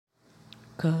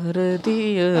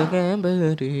කරදිය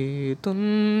ගැඹරේ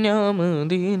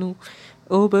තුන්යමදිනු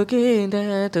ඔබගේ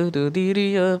දෑතට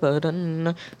දිරිය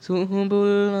වඩන්න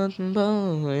සුහුඹුල්ලත්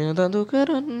බාය දඳු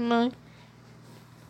කරන්නයි